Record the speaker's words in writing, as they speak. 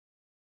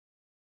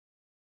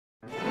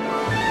Hi,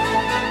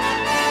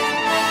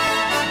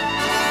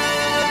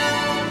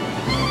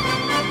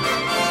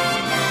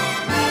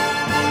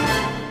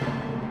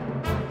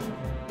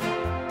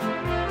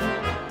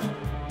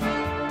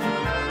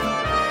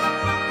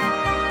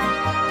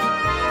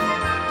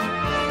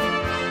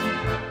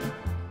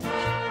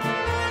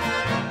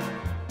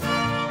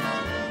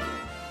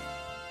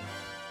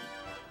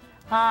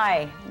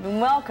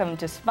 and welcome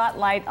to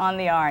Spotlight on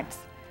the Arts.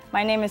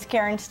 My name is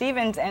Karen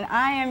Stevens, and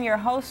I am your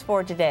host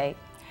for today.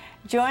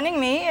 Joining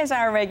me is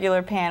our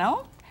regular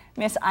panel,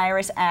 Miss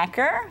Iris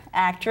Acker,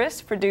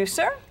 actress,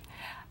 producer,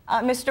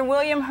 Mr.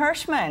 William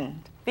Hirschman,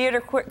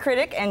 theater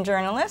critic and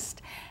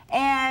journalist,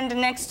 and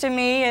next to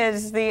me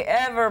is the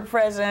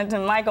ever-present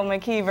Michael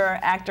McKeever,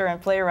 actor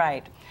and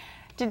playwright.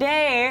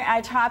 Today,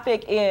 our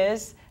topic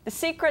is the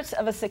secrets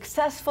of a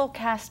successful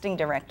casting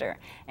director.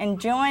 And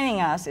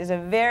joining us is a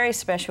very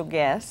special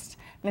guest,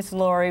 Miss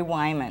Lori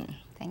Wyman.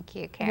 Thank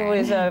you, Karen. Who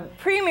is a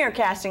premier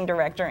casting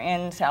director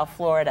in South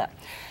Florida.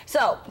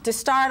 So, to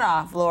start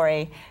off,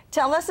 Lori,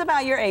 tell us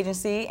about your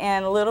agency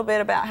and a little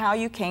bit about how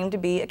you came to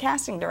be a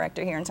casting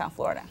director here in South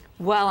Florida.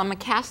 Well, I'm a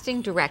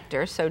casting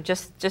director, so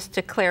just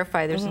to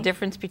clarify, there's a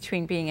difference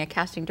between being a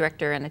casting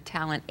director and a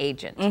talent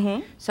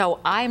agent.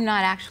 So I'm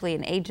not actually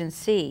an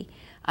agency.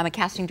 I'm a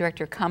casting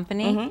director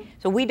company,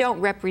 so we don't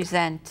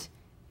represent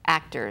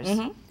actors.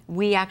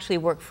 We actually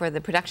work for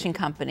the production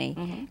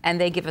company, and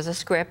they give us a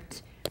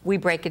script, we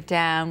break it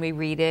down, we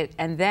read it,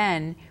 and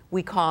then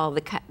we call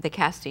the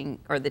casting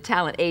or the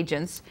talent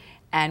agents,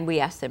 and we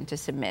ask them to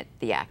submit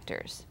the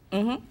actors.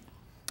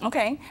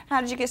 Okay, how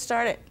did you get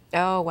started?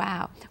 Oh,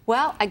 wow.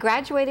 Well, I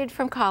graduated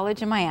from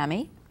college in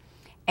Miami.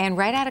 And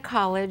right out of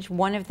college,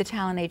 one of the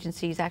talent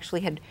agencies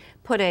actually had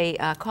put a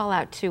call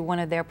out to one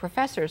of their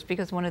professors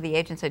because one of the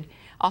agents had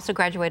also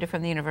graduated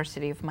from the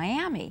University of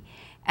Miami.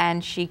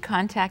 And she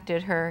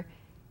contacted her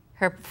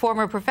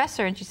former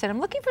professor and she said, I'm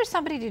looking for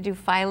somebody to do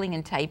filing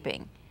and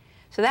typing.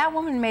 So that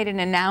woman made an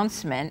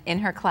announcement in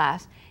her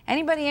class,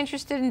 anybody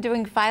interested in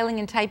doing filing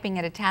and typing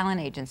at a talent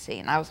agency?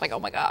 And I was like, oh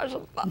my gosh.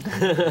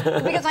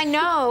 Because I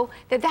know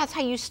that that's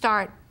how you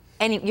start,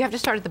 and you have to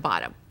start at the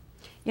bottom.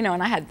 You know,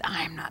 and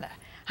I'm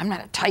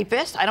not a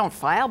typist, I don't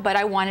file, but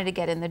I wanted to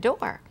get in the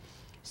door.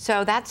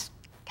 So that's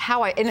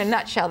how in a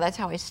nutshell, that's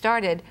how I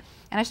started.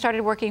 And I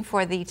started working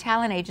for the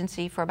talent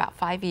agency for about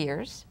 5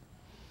 years.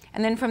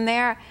 And then from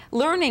there,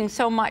 learning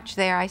so much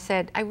there, I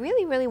said, I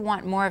really, really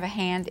want more of a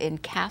hand in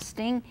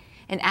casting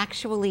and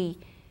actually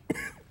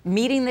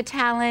meeting the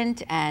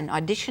talent and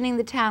auditioning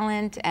the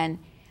talent. And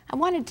I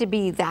wanted to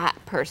be that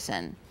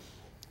person.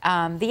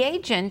 The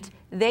agent,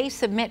 they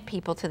submit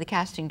people to the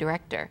casting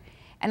director.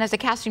 And as a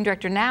casting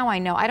director now, I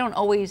know I don't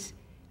always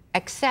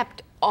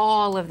accept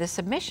all of the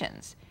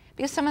submissions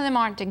because some of them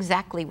aren't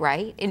exactly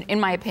right, in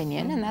my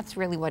opinion, and that's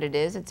really what it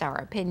is, it's our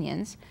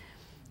opinions.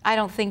 I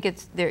don't think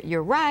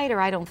you're right, or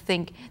I don't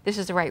think this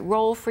is the right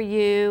role for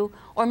you,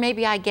 or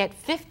maybe I get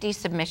 50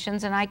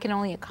 submissions and I can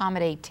only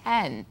accommodate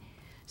 10.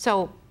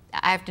 So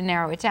I have to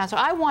narrow it down. So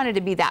I wanted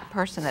to be that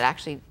person that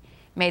actually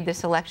made the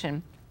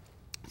selection.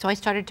 So I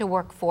started to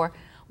work for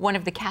one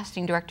of the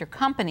casting director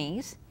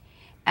companies,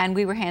 and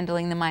we were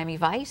handling the Miami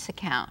Vice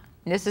account.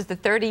 And this is the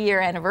 30-year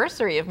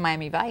anniversary of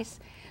Miami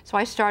Vice. So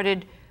I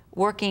started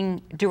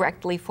working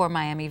directly for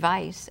Miami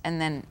Vice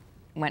and then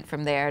went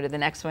from there to the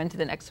next one, to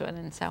the next one,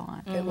 and so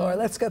on. Okay, Laura,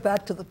 let's get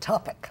back to the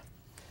topic.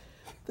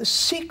 The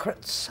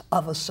secrets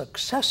of a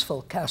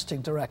successful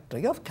casting director.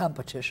 You have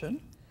competition.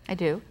 I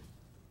do.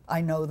 I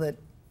know that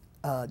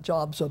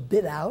jobs are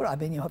bid out. I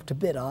mean, you have to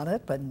bid on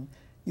it, but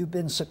you've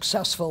been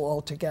successful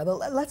altogether.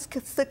 Let's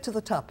stick to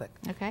the topic.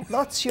 Okay.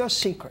 What's your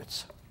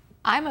secrets?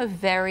 I'm a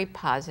very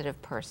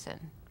positive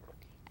person,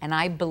 and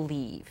I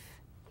believe.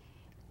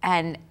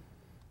 And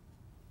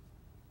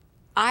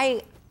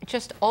I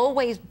just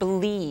always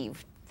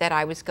believed that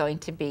I was going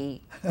to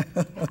be,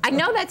 I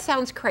know that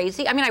sounds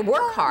crazy. I mean, I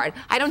work hard.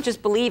 I don't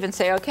just believe and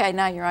say, okay,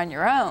 now you're on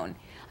your own.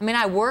 I mean,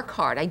 I work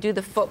hard. I do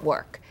the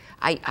footwork.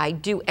 I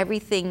do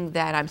everything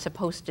that I'm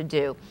supposed to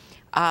do.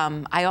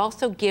 I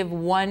also give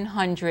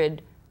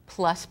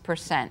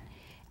 100+%.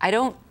 I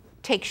don't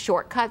take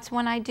shortcuts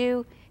when I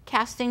do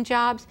casting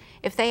jobs.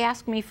 If they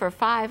ask me for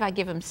 5, I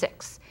give them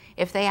 6.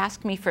 If they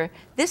ask me for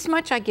this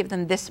much, I give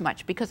them this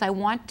much because I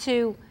want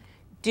to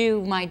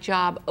do my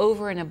job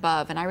over and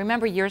above. And I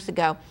remember years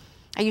ago,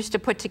 I used to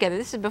put together,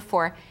 this is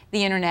before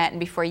the internet and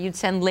before you'd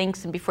send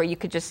links and before you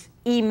could just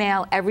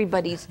email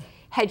everybody's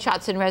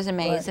headshots and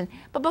resumes. Right.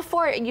 But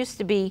before it used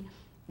to be,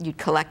 you'd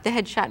collect the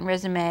headshot and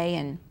resume.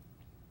 And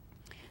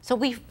so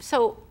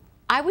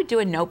I would do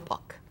a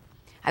notebook.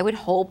 I would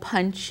hole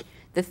punch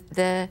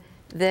the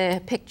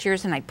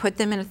pictures and I'd put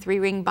them in a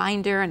 3-ring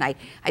binder and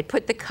I'd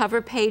put the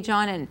cover page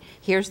on and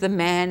here's the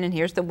men and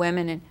here's the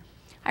women. And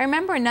I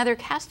remember another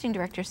casting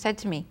director said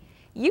to me,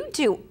 you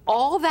do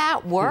all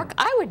that work?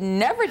 I would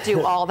never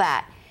do all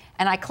that.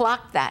 And I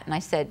clocked that and I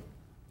said,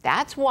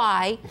 that's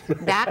why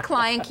that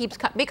client keeps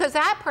coming. Because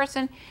that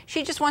person,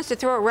 she just wants to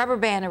throw a rubber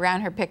band around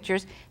her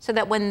pictures so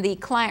that when the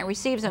client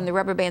receives them, the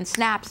rubber band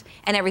snaps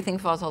and everything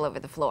falls all over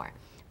the floor.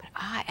 But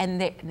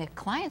the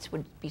clients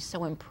would be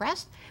so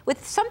impressed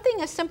with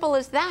something as simple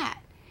as that.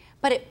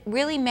 But it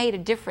really made a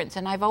difference,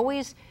 and I've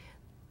always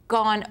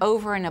gone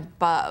over and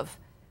above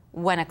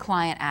when a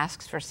client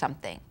asks for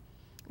something.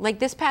 Like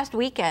this past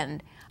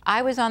weekend,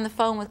 I was on the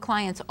phone with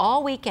clients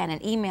all weekend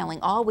and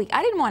emailing all week.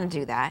 I didn't want to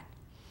do that,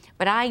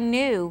 but I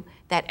knew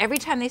that every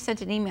time they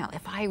sent an email,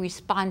 if I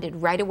responded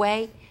right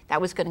away,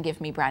 that was going to give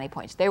me brownie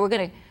points. They were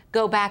going to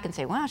go back and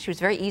say, wow, she was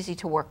very easy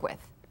to work with.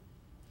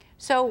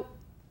 So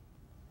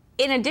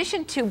in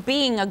addition to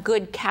being a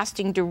good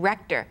casting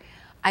director,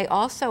 I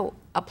also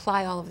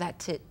apply all of that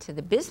to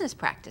the business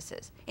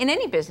practices. In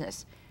any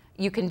business,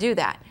 you can do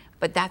that,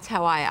 but that's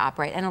how I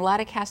operate. And a lot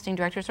of casting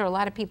directors or a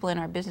lot of people in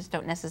our business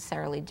don't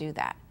necessarily do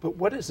that. But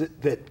what is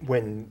it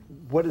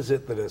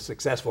that a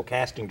successful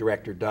casting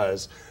director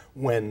does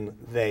when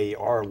they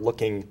are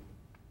looking,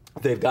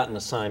 they've got an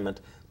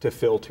assignment to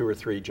fill 2 or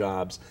 3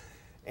 jobs,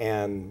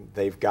 and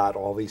they've got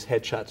all these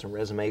headshots and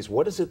resumes?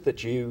 What is it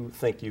that you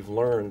think you've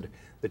learned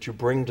that you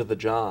bring to the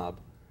job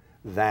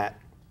that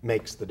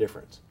makes the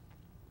difference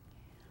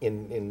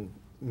in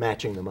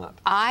matching them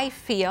up? I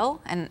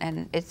feel,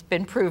 and it's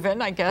been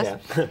proven, I guess,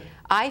 yeah.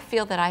 I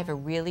feel that I have a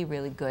really,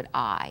 really good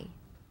eye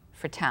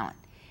for talent.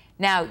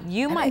 Now,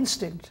 you might...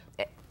 instinct.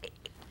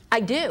 I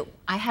do.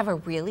 I have a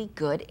really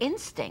good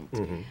instinct.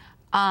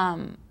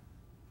 Mm-hmm.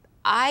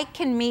 I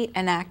can meet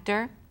an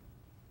actor.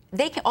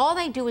 All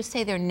they do is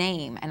say their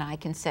name, and I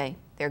can say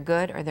they're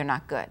good or they're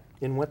not good.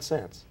 In what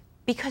sense?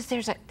 Because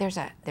there's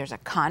a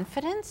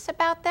confidence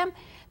about them.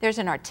 There's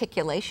an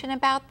articulation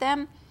about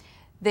them.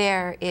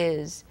 There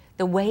is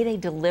the way they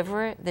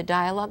deliver the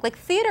dialogue. Like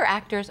theater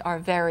actors are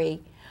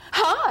very,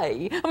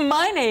 hi,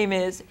 my name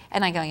is,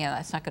 and I go, yeah,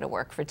 that's not going to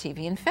work for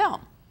TV and film,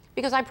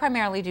 because I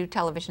primarily do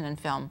television and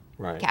film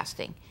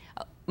casting.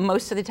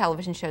 Most of the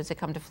television shows that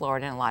come to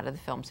Florida and a lot of the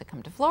films that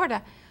come to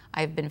Florida,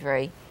 I've been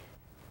very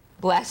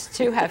blessed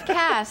to have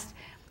cast.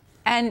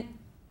 And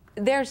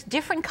there's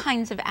different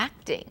kinds of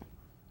acting.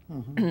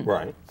 Mm-hmm.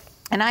 Right.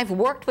 And I've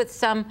worked with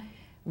some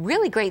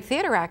really great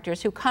theater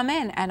actors who come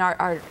in and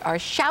are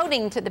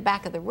shouting to the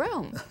back of the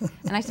room.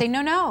 And I say,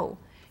 no,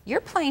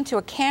 you're playing to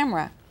a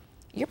camera.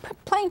 You're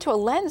playing to a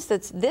lens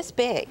that's this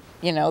big,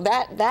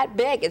 that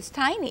big, it's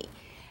tiny.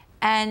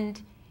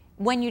 And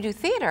when you do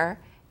theater,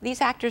 these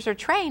actors are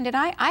trained, and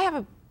I have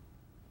a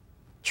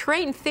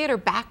trained theater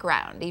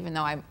background, even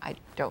though I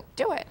don't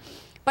do it.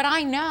 But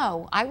I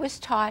know, I was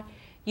taught,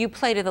 you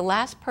play to the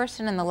last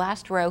person in the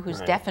last row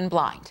who's deaf and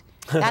blind.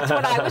 That's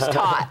what I was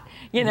taught,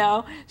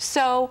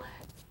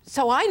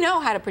 So I know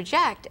how to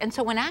project, and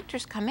so when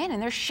actors come in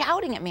and they're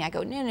shouting at me, I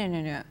go,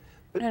 no.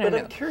 But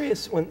I'm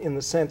curious in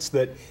the sense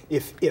that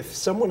if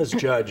someone is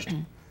judged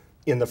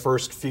in the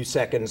first few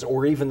seconds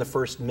or even the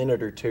first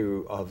minute or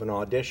 2 of an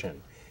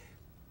audition,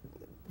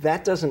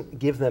 that doesn't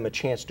give them a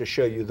chance to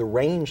show you the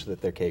range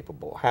that they're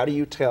capable. How do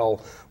you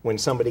tell when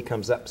somebody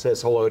comes up,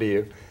 says hello to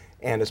you,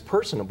 and is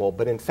personable,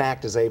 but in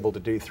fact is able to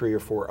do 3 or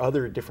 4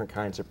 other different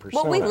kinds of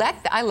personas? Well,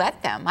 I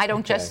let them. I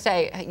don't just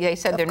say, they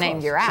said their name,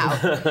 you're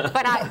out.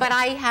 but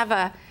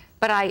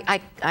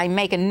I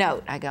make a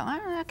note. I go,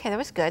 oh, okay, that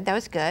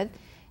was good.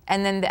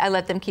 And then I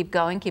let them keep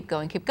going.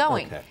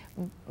 Okay.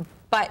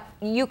 But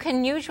you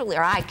can usually,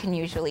 or I can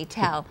usually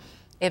tell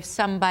if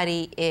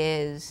somebody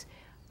is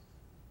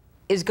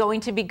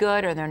going to be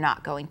good or they're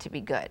not going to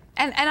be good.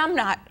 And I'm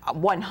not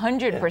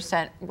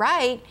 100%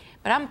 right,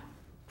 but I'm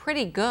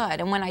pretty good.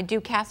 And when I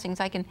do castings,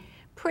 I can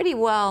pretty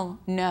well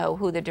know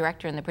who the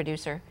director and the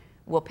producer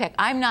will pick.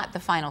 I'm not the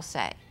final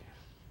say.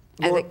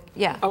 Well,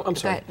 I'm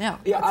sorry. No.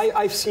 Yeah,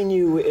 I've seen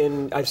you work,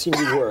 and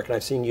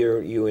I've seen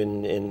you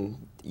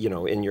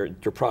in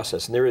your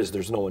process, and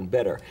there's no one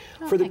better.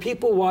 Okay. For the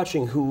people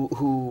watching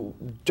who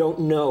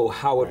don't know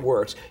how it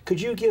works, could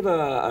you give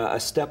a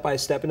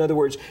step-by-step? In other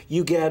words,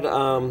 you get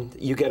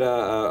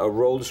a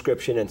role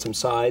description and some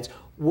sides.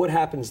 What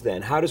happens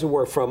then? How does it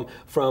work from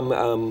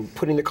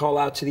putting the call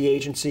out to the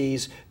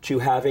agencies to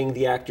having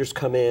the actors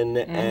come in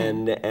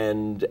and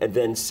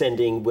then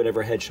sending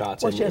whatever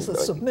headshots? Well, she has the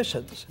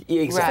submissions.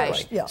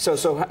 Exactly. Right. Yeah. So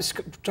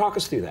talk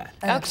us through that.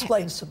 And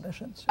explain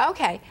submissions.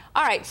 Okay.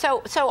 All right.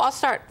 So I'll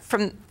start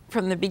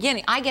from the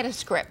beginning. I get a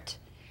script.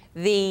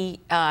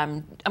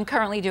 I'm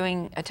currently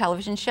doing a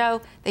television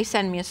show. They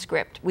send me a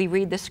script. We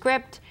read the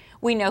script.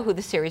 We know who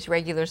the series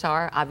regulars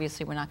are.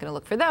 Obviously, we're not going to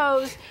look for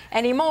those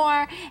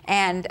anymore.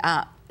 And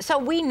so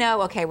we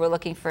know, okay, we're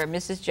looking for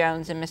Mrs.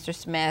 Jones and Mr.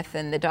 Smith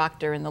and the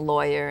doctor and the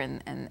lawyer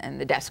and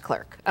the desk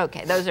clerk.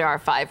 Okay, those are our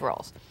 5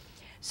 roles.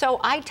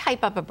 So I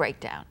type up a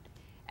breakdown.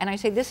 And I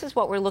say, this is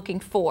what we're looking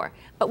for.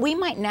 But we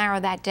might narrow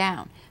that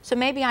down. So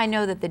maybe I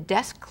know that the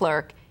desk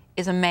clerk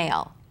is a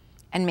male,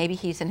 and maybe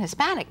he's an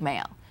Hispanic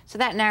male. So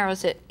that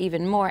narrows it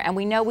even more. And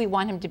we know we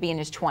want him to be in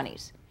his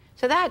 20s.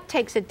 So that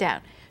takes it down.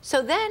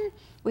 So then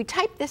we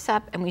type this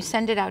up and we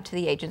send it out to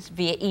the agents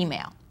via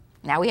email.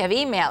 Now we have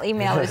email.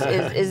 Email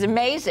is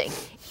amazing,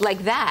 like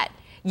that.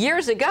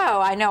 Years ago,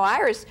 I know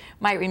Iris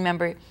might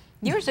remember,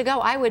 years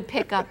ago I would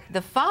pick up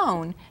the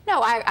phone.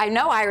 No, I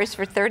know Iris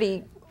for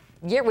 30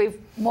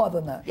 More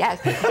than that.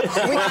 Yes. We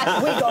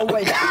go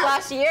way back.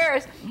 Plus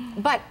years.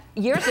 But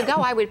years ago,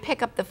 I would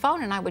pick up the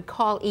phone and I would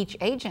call each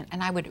agent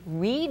and I would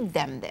read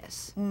them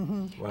this.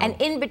 Mm-hmm. Wow.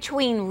 And in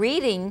between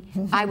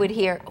reading, I would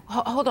hear,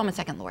 hold on a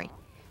second, Lori.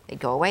 They'd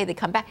go away, they'd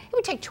come back. It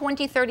would take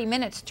 20, 30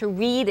 minutes to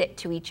read it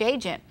to each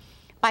agent.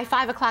 By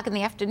 5 o'clock in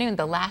the afternoon,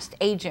 the last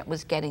agent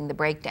was getting the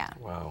breakdown.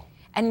 Wow.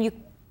 And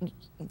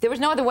there was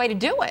no other way to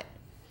do it.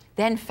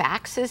 Then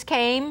faxes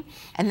came,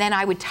 and then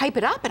I would type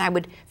it up and I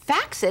would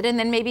fax it, and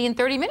then maybe in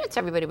 30 minutes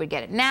everybody would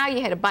get it. Now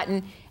you hit a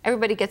button,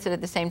 everybody gets it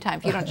at the same time.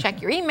 If you don't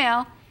check your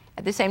email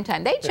at the same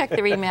time they check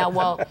their email,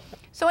 well,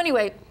 so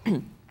anyway,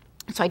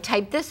 so I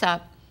type this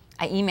up,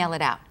 I email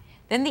it out.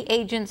 Then the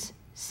agents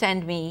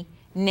send me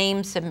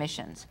name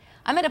submissions.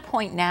 I'm at a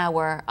point now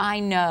where I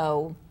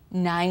know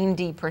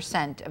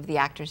 90% of the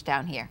actors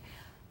down here.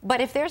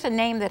 But if there's a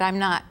name that I'm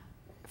not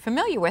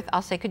familiar with,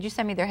 I'll say, could you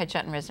send me their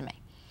headshot and resume?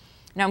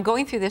 Now, I'm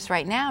going through this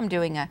right now. I'm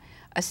doing a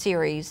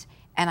series,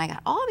 and I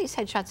got all these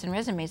headshots and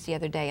resumes the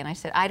other day, and I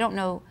said, I don't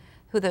know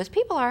who those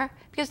people are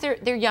because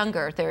they're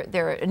younger.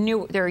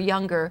 They're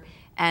younger,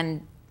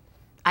 and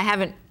I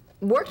haven't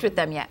worked with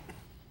them yet.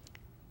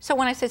 So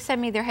when I said, send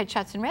me their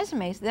headshots and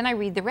resumes, then I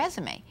read the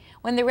resume.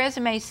 When the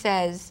resume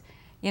says,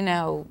 you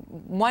know,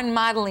 one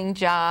modeling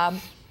job,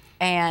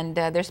 and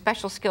their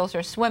special skills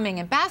are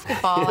swimming and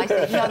basketball, I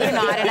say, no, they're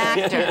not an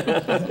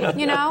actor.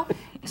 You know?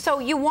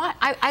 So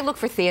I look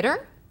for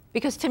theater.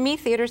 Because to me,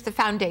 theater's the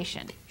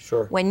foundation.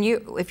 Sure.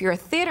 If you're a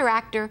theater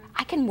actor,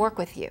 I can work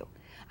with you.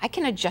 I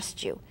can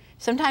adjust you.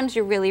 Sometimes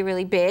you're really,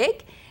 really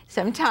big.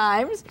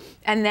 Sometimes,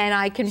 and then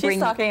I can bring.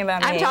 She's talking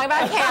about me. I'm talking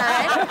about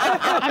Karen.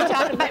 I'm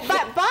talking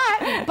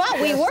about, but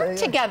we worked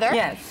together.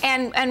 Yes.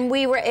 And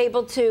we were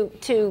able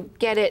to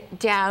get it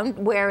down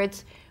where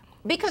it's,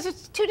 because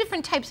it's two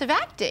different types of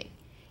acting.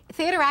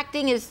 Theater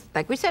acting is,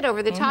 like we said,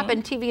 over the top,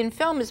 and TV and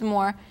film is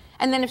more.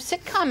 And then if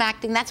sitcom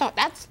acting,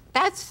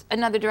 that's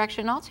another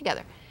direction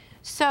altogether.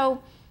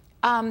 So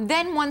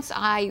then once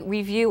I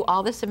review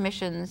all the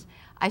submissions,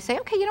 I say,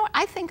 okay, you know what?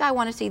 I think I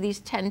want to see these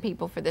 10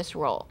 people for this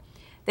role.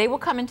 They will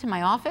come into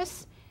my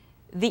office.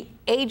 The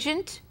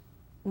agent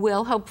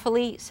will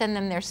hopefully send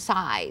them their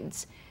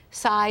sides.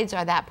 Sides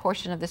are that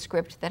portion of the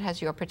script that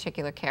has your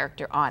particular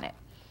character on it.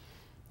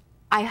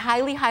 I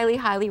highly, highly,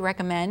 highly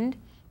recommend,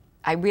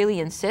 I really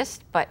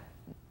insist, but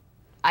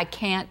I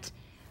can't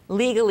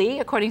legally,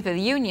 according to the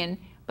union,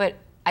 but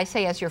I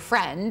say as your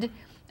friend,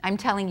 I'm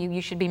telling you,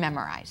 you should be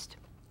memorized.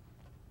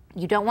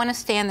 You don't want to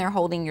stand there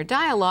holding your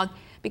dialogue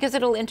because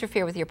it'll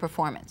interfere with your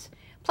performance.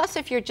 Plus,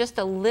 if you're just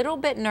a little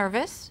bit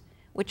nervous,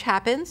 which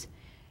happens,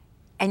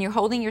 and you're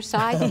holding your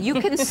side, you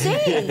can see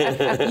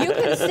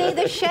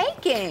the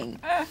shaking.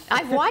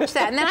 I've watched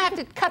that, and then I have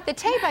to cut the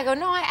tape. I go,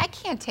 no, I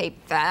can't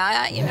tape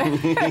that, you know.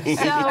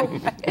 So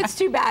it's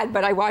too bad,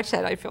 but I watch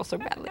that, I feel so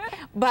badly.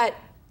 But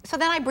so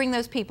then I bring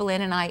those people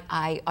in and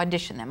I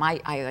audition them. I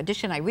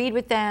audition, I read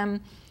with them,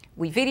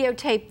 we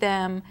videotape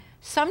them.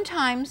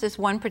 Sometimes this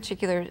one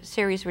particular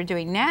series we're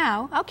doing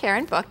now, oh,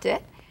 Karen booked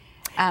it,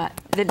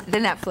 the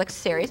Netflix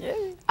series.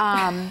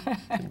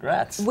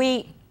 Congrats.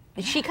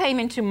 She came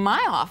into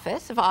my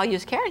office, if I'll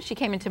use Karen, she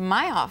came into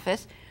my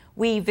office,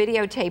 we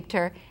videotaped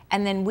her,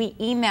 and then we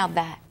emailed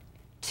that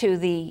to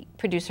the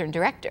producer and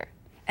director.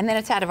 And then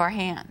it's out of our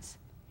hands.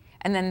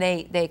 And then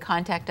they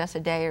contact us a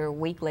day or a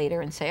week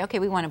later and say, okay,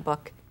 we want to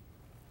book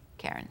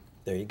Karen.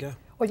 There you go.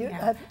 Well,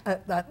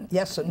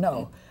 yes and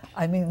no.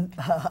 I mean,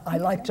 I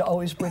like to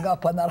always bring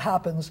up when that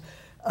happens,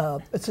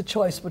 it's a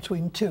choice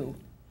between two.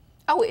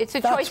 Oh, it's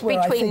a That's choice where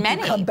I between think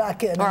many. you come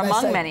back in or and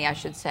among say, many, I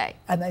should say.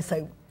 And they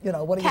say, you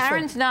know, what do you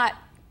think?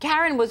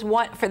 Karen was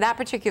one, for that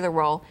particular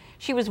role,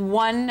 she was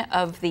one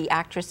of the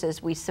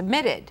actresses we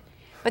submitted.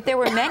 But there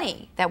were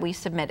many that we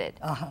submitted.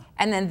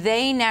 And then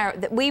they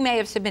narrowed, we may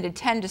have submitted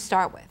 10 to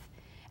start with.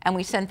 And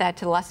we sent that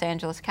to the Los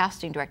Angeles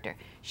casting director.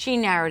 She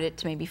narrowed it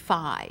to maybe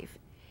 5.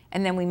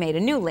 And then we made a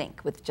new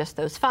link with just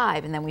those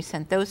 5. And then we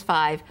sent those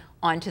 5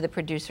 on to the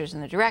producers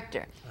and the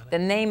director.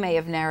 Then they may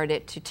have narrowed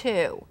it to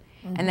 2.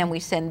 And then we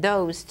send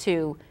those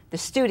to the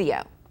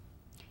studio.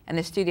 And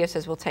the studio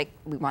says,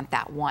 we want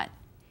that 1.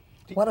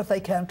 What if they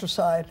can't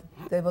decide?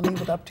 They will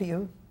leave it up to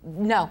you?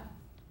 No.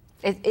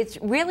 It's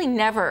really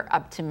never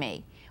up to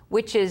me.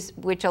 Which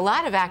a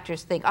lot of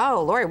actors think,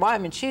 oh, Lori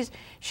Wyman, she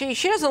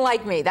doesn't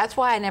like me. That's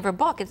why I never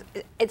book.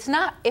 It's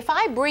not. If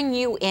I bring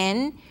you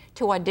in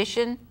to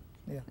audition,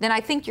 then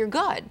I think you're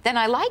good. Then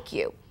I like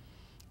you.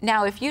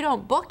 Now, if you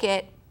don't book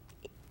it,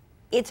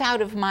 it's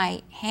out of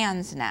my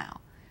hands now.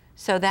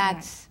 So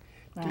that's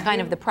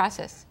kind of the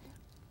process.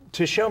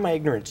 To show my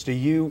ignorance,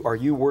 are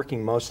you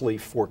working mostly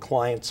for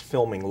clients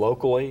filming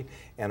locally,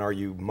 and are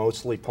you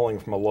mostly pulling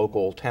from a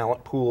local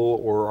talent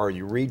pool, or are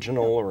you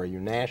regional, or are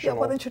you national?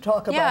 Yeah, why don't you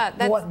talk about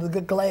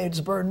the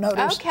Glades, Burn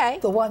Notice,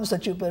 the ones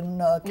that you've been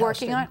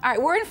working on? All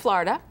right, we're in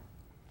Florida.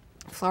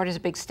 Florida's a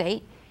big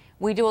state.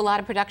 We do a lot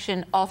of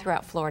production all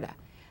throughout Florida.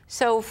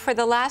 So for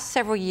the last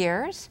several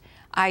years,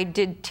 I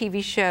did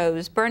TV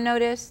shows, Burn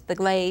Notice, The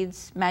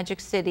Glades, Magic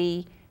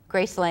City,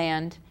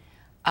 Graceland,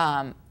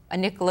 a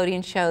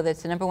Nickelodeon show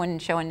that's the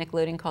 #1 show on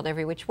Nickelodeon called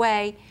Every Which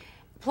Way.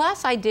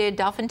 Plus, I did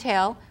Dolphin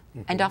Tale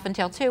and Dolphin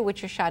Tale 2,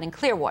 which are shot in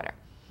Clearwater.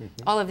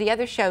 All of the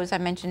other shows I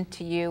mentioned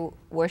to you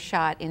were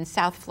shot in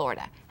South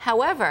Florida.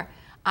 However,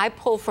 I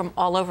pull from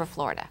all over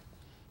Florida.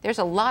 There's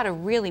a lot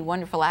of really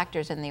wonderful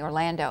actors in the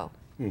Orlando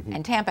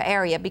and Tampa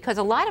area, because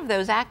a lot of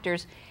those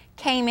actors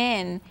came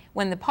in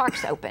when the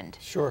parks opened.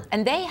 Sure.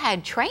 And they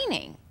had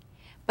training.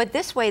 But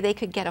this way they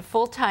could get a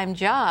full-time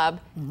job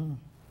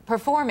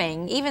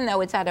performing, even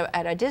though it's at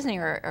a Disney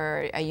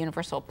or a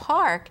Universal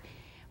park,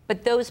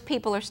 but those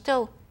people are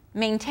still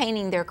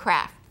maintaining their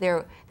craft.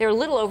 They're a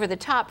little over the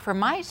top for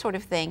my sort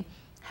of thing.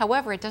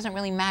 However, it doesn't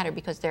really matter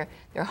because they're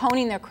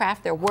honing their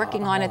craft, they're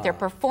working on it, they're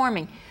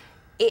performing.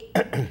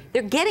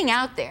 They're getting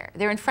out there,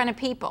 they're in front of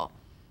people.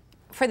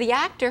 For the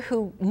actor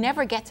who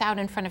never gets out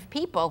in front of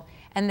people,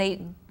 and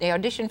they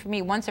audition for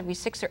me once every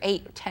 6 or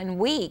 8 or 10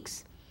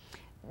 weeks,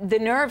 the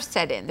nerves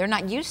set in. They're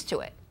not used to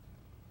it.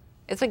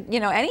 It's like,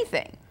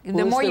 anything. Well,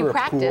 the more you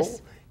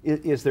practice.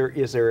 Is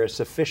there a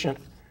sufficient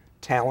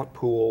talent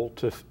pool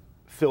to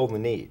fill the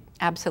need?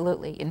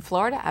 Absolutely. In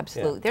Florida,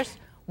 absolutely. Yeah. There's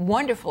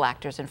wonderful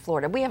actors in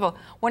Florida. We have a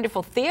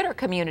wonderful theater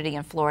community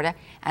in Florida,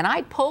 and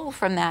I pull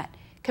from that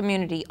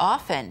community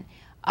often.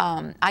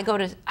 I go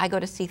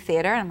to see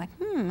theater, and I'm like,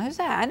 who's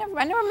that?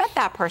 I never met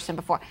that person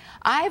before.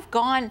 I've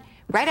gone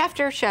right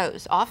after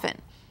shows often.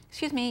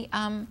 Excuse me,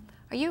 are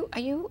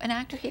you an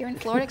actor here in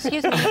Florida?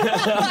 Excuse me.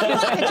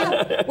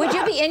 Would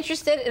you be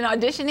interested in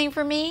auditioning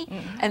for me?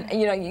 And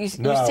you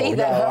see that.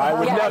 No, I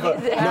would never.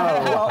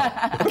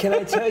 No. Can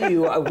I tell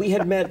you, we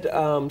had met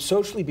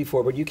socially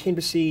before, but you came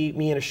to see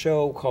me in a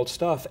show called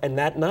Stuff, and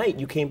that night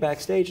you came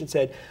backstage and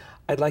said,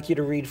 I'd like you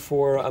to read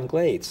for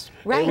Glades.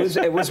 Right.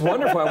 It was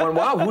wonderful. I went,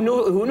 wow, who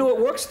knew it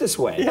works this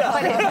way? Yeah.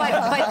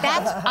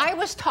 But I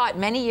was taught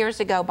many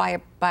years ago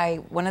by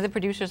one of the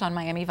producers on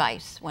Miami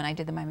Vice when I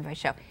did the Miami Vice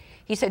show.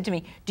 He said to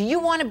me, do you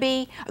want to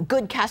be a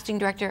good casting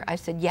director? I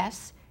said,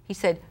 yes. He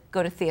said,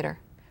 go to theater.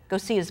 Go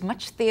see as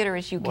much theater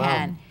as you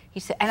can. He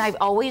said, and I've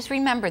always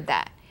remembered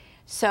that.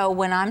 So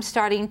when I'm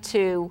starting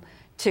to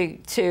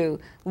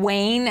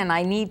wane and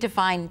I need to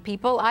find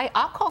people,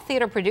 I'll call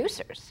theater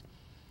producers.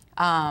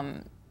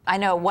 I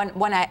know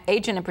one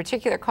agent in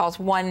particular calls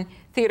one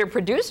theater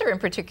producer in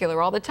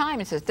particular all the time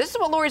and says, this is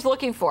what Lori's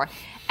looking for.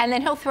 And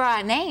then he'll throw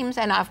out names,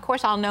 and of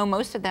course I'll know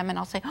most of them, and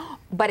I'll say, oh,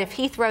 but if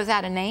he throws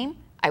out a name,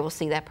 I will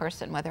see that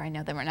person, whether I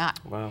know them or not.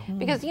 Wow.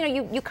 Because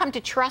you come to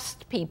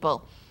trust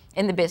people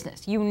in the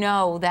business. You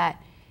know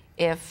that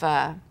if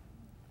a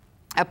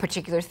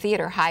particular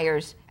theater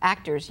hires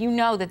actors, you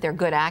know that they're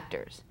good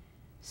actors.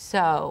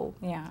 So,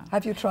 Yeah.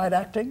 Have you tried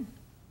acting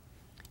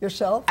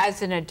yourself?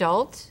 as an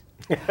adult,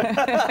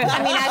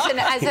 I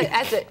mean,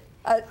 as a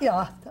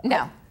Yeah.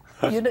 no.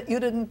 You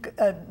didn't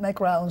make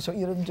rounds, or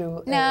you didn't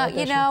do.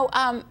 No,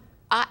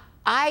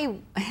 I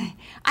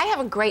have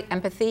a great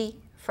empathy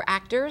for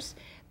actors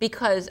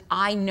because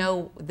I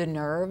know the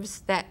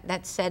nerves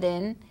that set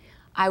in.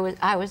 I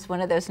was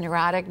one of those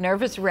neurotic,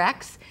 nervous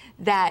wrecks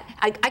that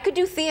I could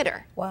do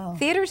theater. Wow.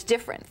 Theater's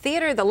different.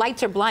 Theater, the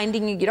lights are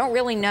blinding you. You don't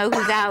really know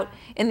who's out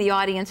in the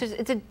audience.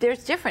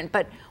 There's different.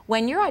 But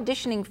when you're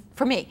auditioning,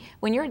 for me,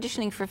 when you're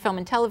auditioning for film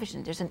and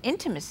television, there's an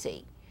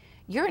intimacy.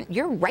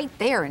 You're right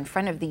there in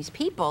front of these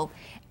people,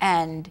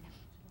 and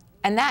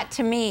that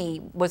to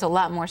me was a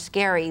lot more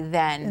scary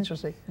than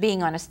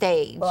being on a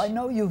stage. Well, I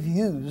know you've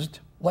used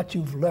what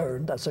you've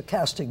learned as a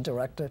casting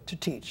director to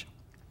teach.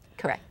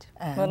 Correct.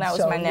 And Well, that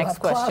was so my you next have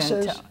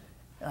question. classes,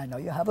 I know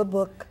you have a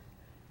book,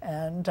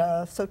 and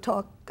so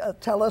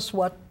tell us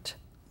what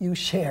you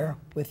share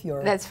with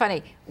your. That's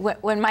funny.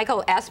 When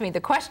Michael asked me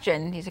the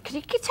question, he said, "Can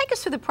you take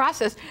us through the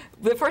process?"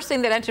 The first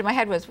thing that entered my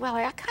head was, "Well,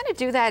 I kind of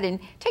do that, and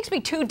it takes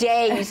me 2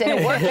 days in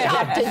a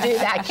workshop to do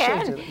that."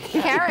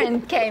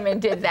 Karen came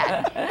and did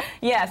that.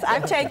 Yes,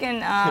 I've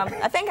taken.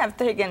 I think I've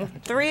taken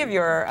 3 of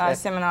your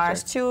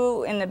seminars,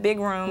 2 in the big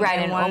room, Right,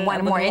 and and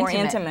one more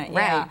intimate.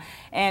 Yeah, Right.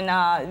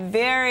 and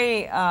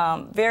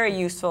very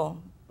useful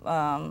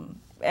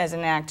as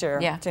an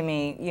actor to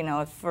me.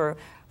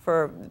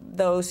 For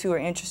those who are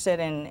interested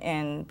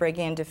in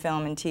breaking into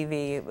film and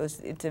TV,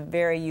 it's a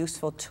very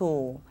useful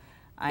tool.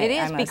 It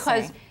is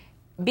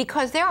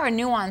because there are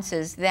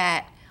nuances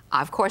that,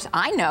 of course,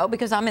 I know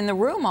because I'm in the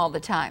room all the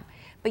time.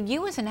 But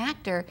you as an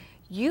actor,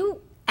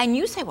 you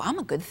say, well, I'm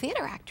a good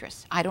theater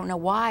actress. I don't know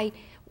why.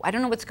 I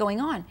don't know what's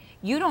going on.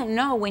 You don't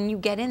know when you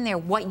get in there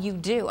what you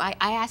do. I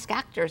ask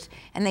actors,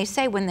 and they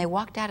say when they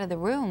walked out of the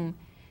room,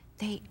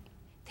 they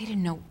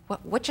didn't know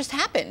what just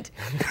happened,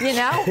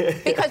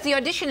 because the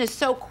audition is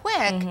so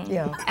quick.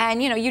 Yeah.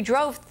 And you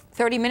drove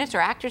 30 minutes,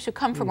 or actors who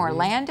come from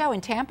Orlando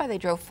and Tampa, they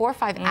drove 4 or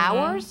 5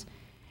 hours,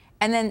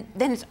 and then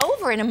it's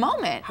over in a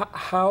moment.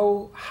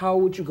 How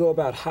would you go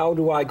about? How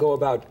do I go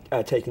about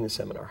taking the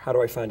seminar? How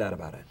do I find out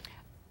about it?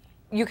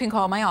 You can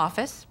call my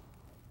office,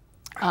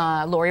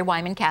 Lori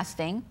Wyman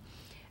Casting,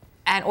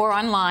 or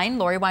online,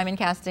 Lori Wyman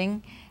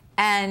Casting,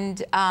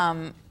 and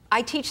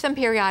I teach them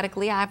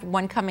periodically. I have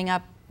one coming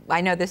up.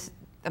 I know this.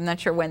 I'm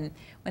not sure when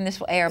this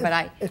will air,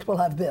 but It will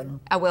have been.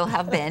 I will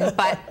have been,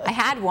 but I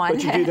had one.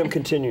 But you do them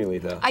continually,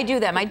 though. I do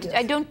them. I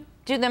don't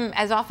do them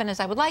as often as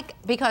I would like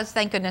because,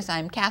 thank goodness,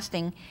 I'm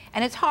casting.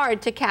 And it's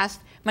hard to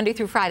cast Monday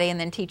through Friday and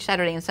then teach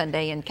Saturday and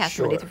Sunday and cast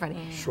Monday through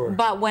Friday. Sure.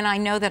 But when I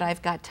know that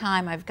I've got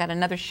time, I've got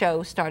another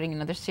show starting,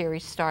 another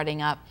series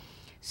starting up.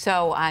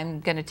 So I'm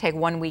going to take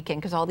one weekend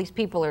because all these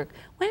people are,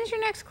 when's your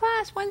next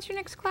class? When's your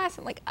next class?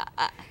 I'm like,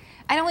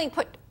 I only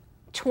put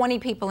 20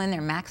 people in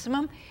there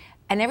maximum,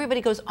 and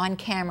everybody goes on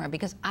camera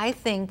because I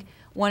think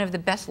one of the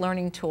best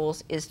learning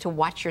tools is to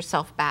watch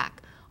yourself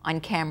back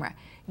on camera.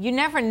 You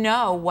never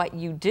know what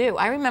you do.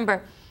 I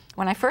remember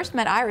when I first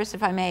met Iris,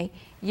 if I may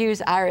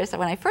use Iris,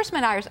 when I first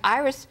met Iris,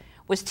 Iris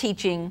was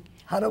teaching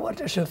how to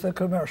audition for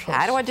commercials.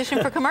 How to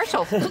audition for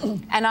commercials.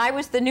 And I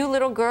was the new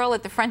little girl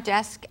at the front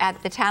desk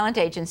at the talent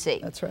agency.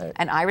 That's right.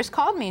 And Iris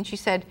called me and she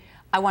said,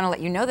 I want to let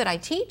you know that I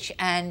teach,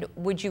 and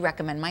would you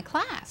recommend my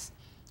class?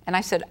 And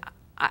I said,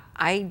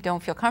 I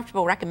don't feel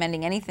comfortable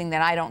recommending anything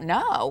that I don't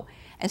know.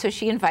 And so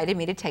she invited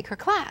me to take her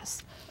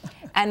class.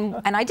 And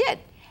I did.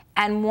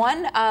 And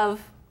one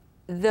of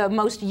the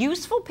most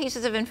useful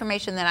pieces of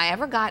information that I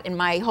ever got in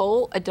my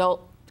whole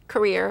adult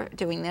career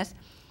doing this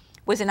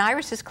was in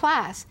Iris's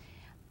class.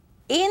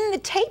 In the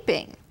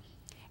taping,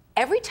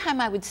 every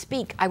time I would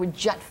speak, I would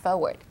jut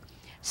forward.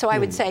 So I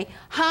would say,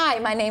 "Hi,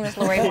 my name is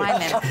Lori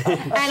Wyman,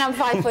 and I'm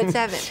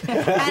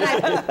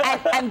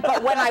 5'7".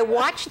 But when I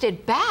watched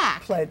it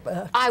back,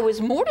 I was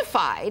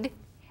mortified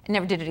and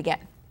never did it again.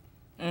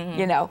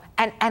 You know,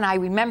 and I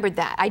remembered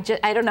that. I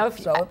don't know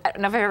if I don't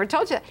know if I ever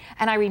told you that.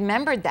 And I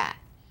remembered that,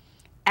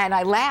 and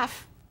I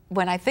laugh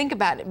when I think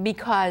about it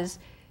because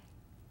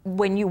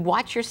when you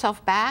watch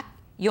yourself back,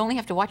 you only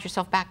have to watch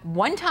yourself back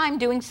one time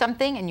doing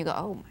something, and you go,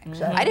 "Oh my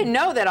God, I didn't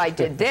know that I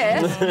did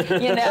this,"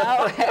 you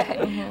know.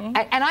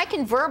 And I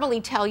can verbally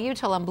tell you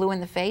till I'm blue in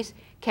the face,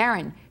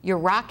 Karen, you're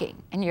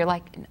rocking, and you're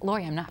like,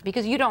 Lori, I'm not,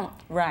 because you don't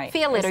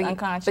feel it, it's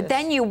unconscious. But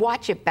then you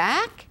watch it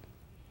back,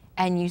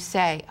 and you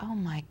say, "Oh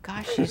my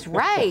gosh, she's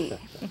right."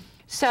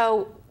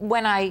 So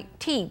when I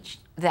teach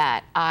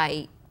that,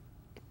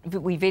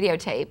 we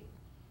videotape,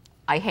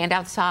 I hand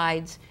out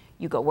sides,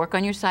 you go work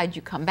on your sides,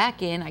 you come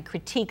back in, I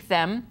critique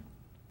them.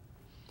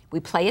 We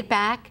play it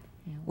back,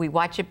 we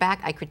watch it back,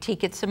 I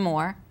critique it some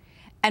more.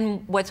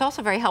 And what's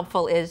also very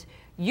helpful is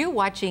you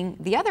watching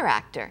the other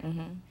actor.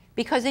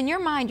 Because in your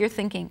mind, you're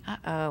thinking,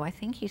 uh-oh, I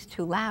think he's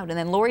too loud. And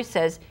then Lori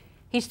says,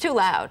 he's too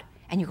loud.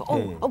 And you go,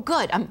 oh,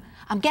 good,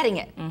 I'm getting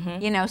it.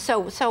 You know,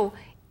 so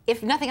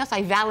if nothing else,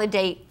 I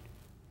validate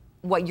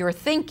what you're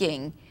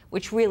thinking,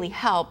 which really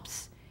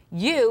helps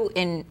you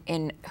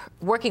in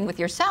working with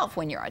yourself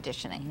when you're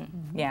auditioning.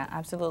 Yeah,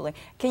 absolutely.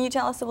 Can you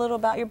tell us a little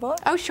about your book?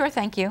 Oh, sure,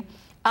 thank you.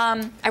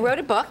 I wrote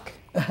a book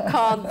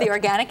called The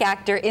Organic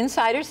Actor,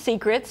 Insider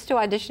Secrets to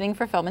Auditioning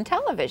for Film and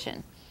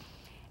Television.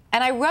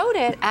 And I wrote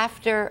it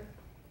after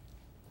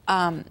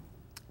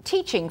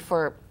teaching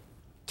for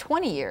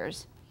 20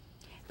 years.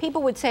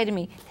 People would say to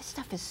me, this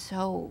stuff is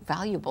so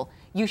valuable,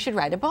 you should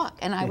write a book.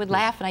 And I would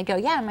laugh and I'd go,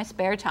 yeah, in my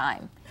spare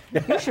time.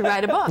 You should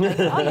write a book. I'd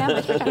go, oh yeah, in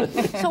my spare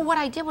time. So what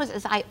I did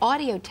was I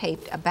audio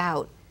taped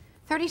about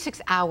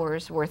 36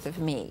 hours worth of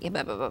me,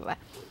 blah, blah, blah, blah.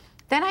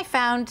 Then I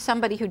found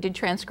somebody who did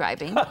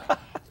transcribing,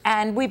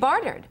 and we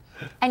bartered.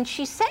 And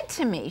she said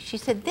to me, she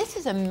said, this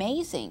is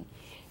amazing,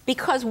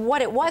 because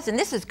what it was, and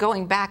this is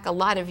going back a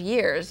lot of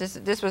years,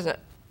 this was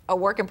a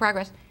work in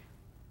progress.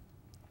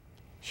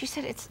 She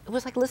said it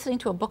was like listening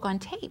to a book on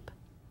tape.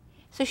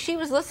 So she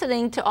was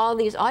listening to all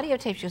these audio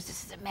tapes. She goes,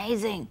 this is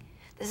amazing.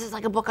 This is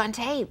like a book on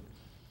tape.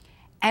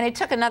 And it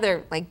took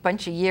another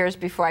bunch of years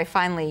before I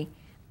finally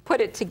put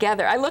it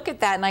together. I look at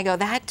that and I go,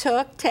 that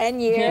took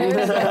 10 years,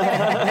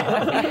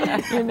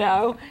 you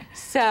know?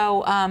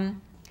 So,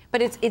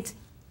 but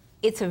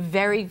it's a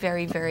very,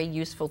 very, very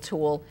useful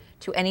tool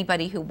to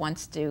anybody who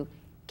wants to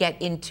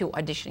get into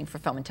auditioning for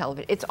film and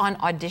television. It's on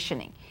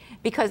auditioning.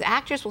 Because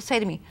actors will say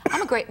to me,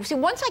 see,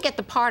 once I get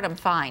the part, I'm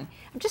fine.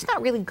 I'm just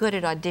not really good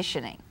at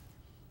auditioning.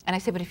 And I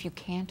say, but if you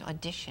can't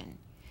audition,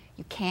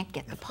 you can't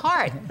get the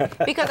part.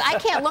 Because I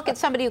can't look at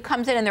somebody who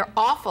comes in and they're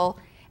awful,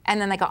 and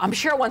then they go, I'm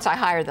sure once I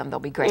hire them, they'll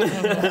be great. you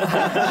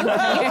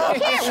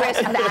can't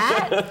risk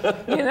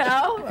that, you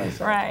know?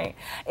 Right.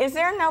 Is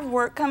there enough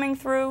work coming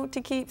through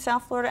to keep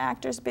South Florida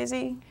actors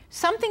busy?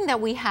 Something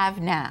that we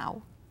have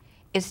now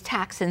is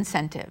tax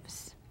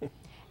incentives.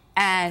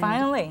 And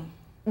finally.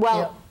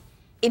 Well,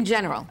 in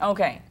general.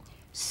 Okay.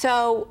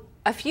 So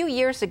a few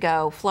years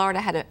ago, Florida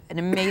had an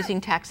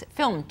amazing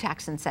film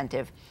tax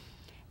incentive.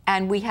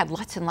 And we had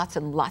lots and lots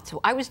and lots.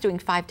 I was doing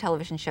 5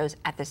 television shows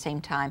at the same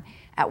time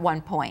at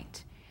one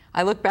point.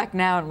 I look back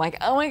now and I'm like,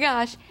 oh my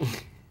gosh.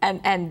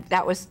 and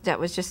that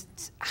was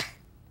just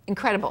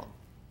incredible.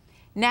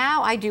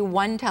 Now I do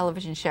 1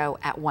 television show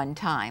at one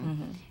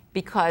time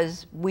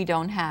because we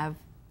don't have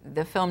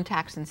the film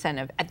tax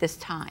incentive at this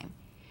time.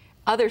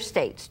 Other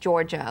states,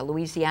 Georgia,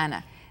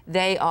 Louisiana,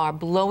 they are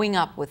blowing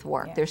up with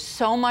work. Yeah. There's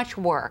so much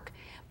work.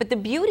 But the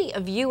beauty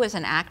of you as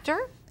an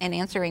actor and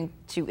answering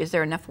to, is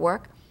there enough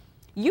work?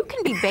 You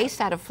can be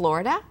based out of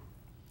Florida.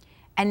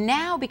 And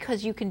now,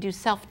 because you can do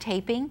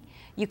self-taping,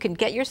 you can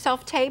get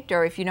yourself taped,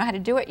 or if you know how to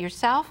do it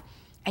yourself,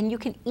 and you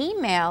can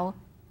email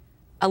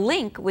a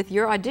link with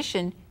your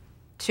audition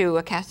to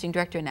a casting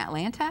director in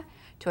Atlanta,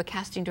 to a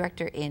casting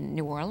director in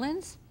New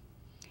Orleans,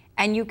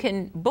 and you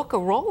can book a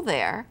role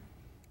there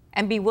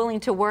and be willing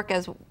to work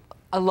as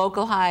a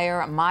local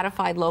hire, a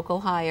modified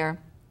local hire,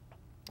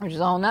 which is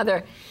a whole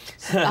nother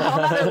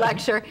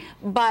lecture.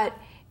 But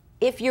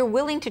if you're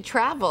willing to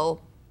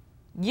travel,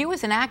 you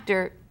as an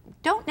actor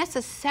don't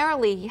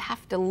necessarily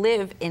have to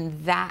live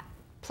in that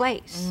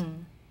place.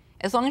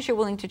 As long as you're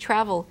willing to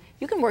travel,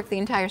 you can work the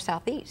entire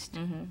Southeast.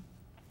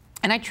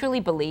 And I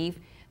truly believe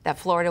that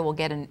Florida will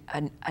get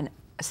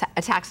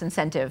a tax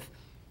incentive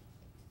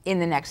in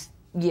the next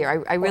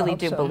year. I really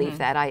do believe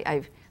that.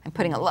 I'm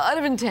putting a lot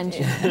of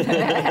intention.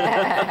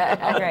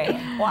 Great.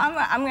 Well,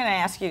 I'm going to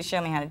ask you to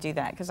show me how to do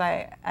that, because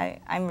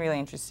I'm really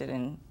interested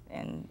in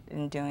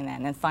doing that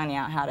and then finding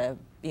out how to,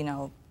 you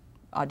know,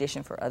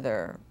 audition for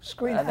other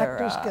Screen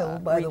Actors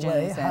Guild, by the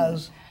way,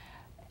 has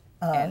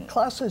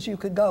classes you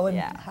could go and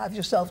have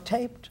yourself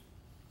taped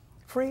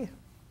free.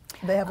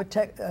 They have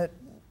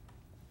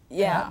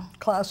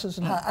classes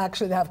and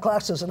actually they have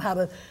classes on how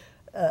to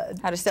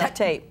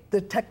self-tape.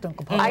 The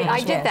technical part. I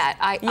did that.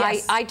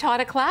 I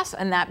taught a class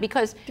on that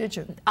because Did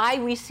you? I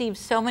received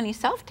so many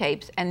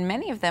self-tapes, and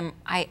many of them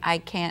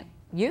I can't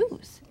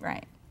use.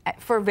 Right.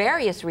 For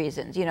various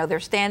reasons. You know, they're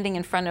standing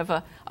in front of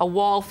a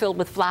wall filled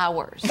with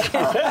flowers.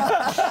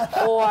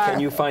 Or Can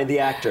you find the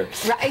actor?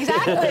 Right,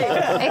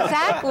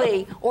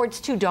 exactly. Or it's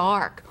too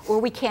dark,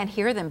 or we can't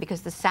hear them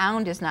because the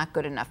sound is not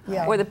good enough.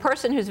 Yeah. Or the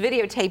person who's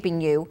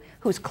videotaping you,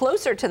 who's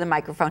closer to the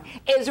microphone,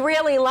 is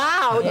really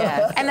loud.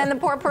 Yes. And then the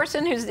poor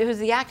person who's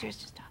the actor is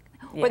just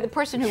talking. Or the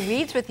person who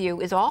reads with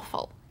you is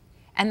awful.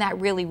 And that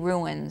really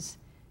ruins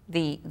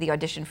the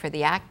audition for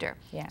the actor.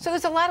 Yeah. So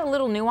there's a lot of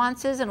little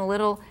nuances and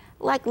little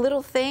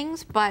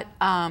things, but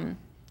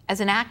as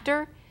an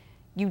actor,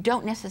 you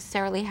don't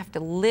necessarily have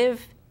to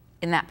live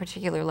in that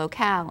particular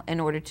locale in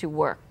order to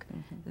work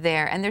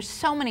there. And there's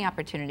so many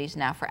opportunities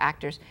now for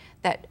actors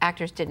that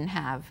actors didn't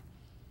have,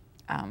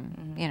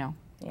 you know,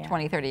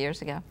 20, 30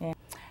 years ago. Yeah.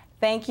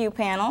 Thank you,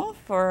 panel,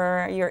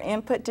 for your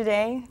input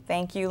today.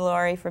 Thank you,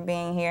 Lori, for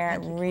being here. I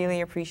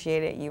really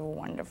appreciate it. You were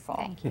wonderful,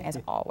 Thank you. as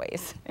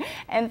always.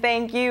 And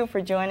thank you for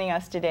joining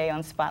us today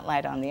on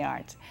Spotlight on the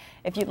Arts.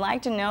 If you'd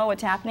like to know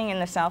what's happening in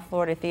the South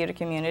Florida theater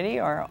community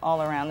or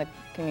all around the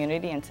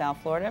community in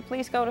South Florida,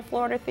 please go to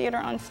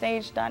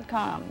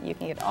floridatheateronstage.com. You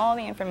can get all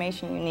the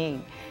information you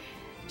need.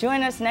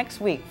 Join us next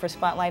week for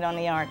Spotlight on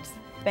the Arts.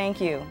 Thank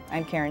you.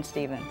 I'm Karen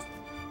Stevens.